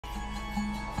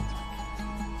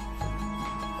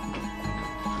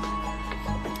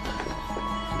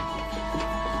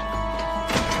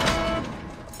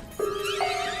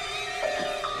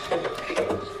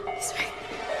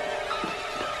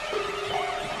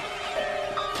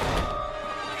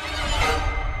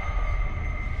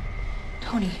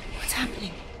Tony, what's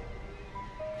happening?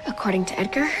 According to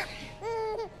Edgar,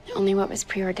 only what was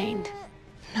preordained.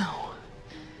 No.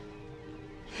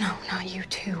 No, not you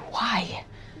too. Why?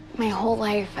 My whole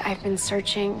life, I've been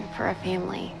searching for a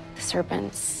family. The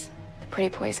serpents, the pretty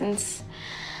poisons.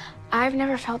 I've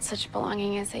never felt such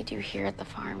belonging as I do here at the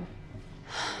farm.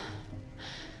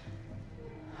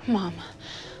 Mom,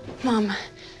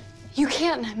 you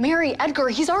can't marry Edgar.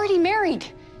 He's already married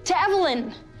to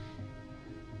Evelyn.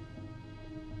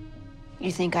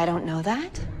 You think I don't know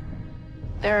that?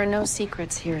 There are no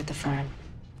secrets here at the farm.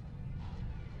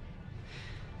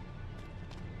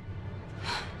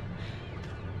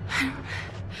 I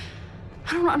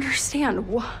don't understand.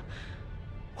 Why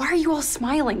are you all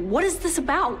smiling? What is this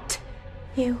about?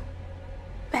 You,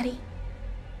 Betty.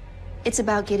 It's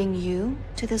about getting you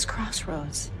to this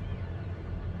crossroads.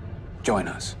 Join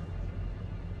us.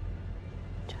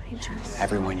 Join us.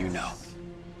 Everyone you know.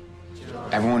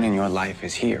 Everyone in your life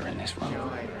is here in this room.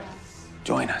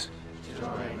 Join us.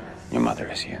 Your mother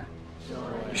is here.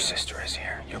 Your sister is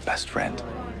here. Your best friend,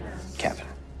 Kevin,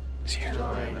 is here.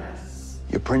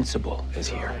 Your principal is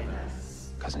here.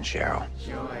 Cousin Cheryl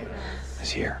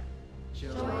is here.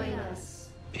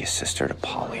 Be a sister to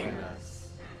Polly.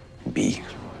 Be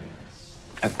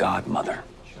a godmother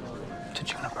to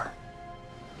Juniper.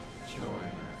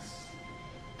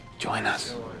 Join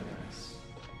us.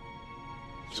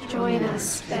 Join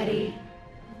us, Betty.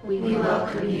 We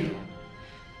welcome you.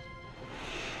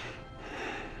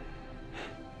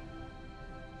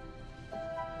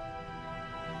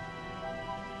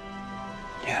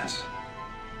 Yes.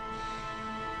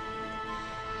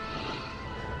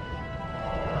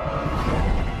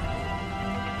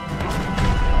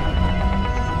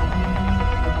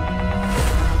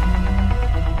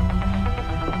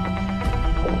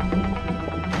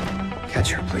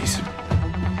 Catch her, please.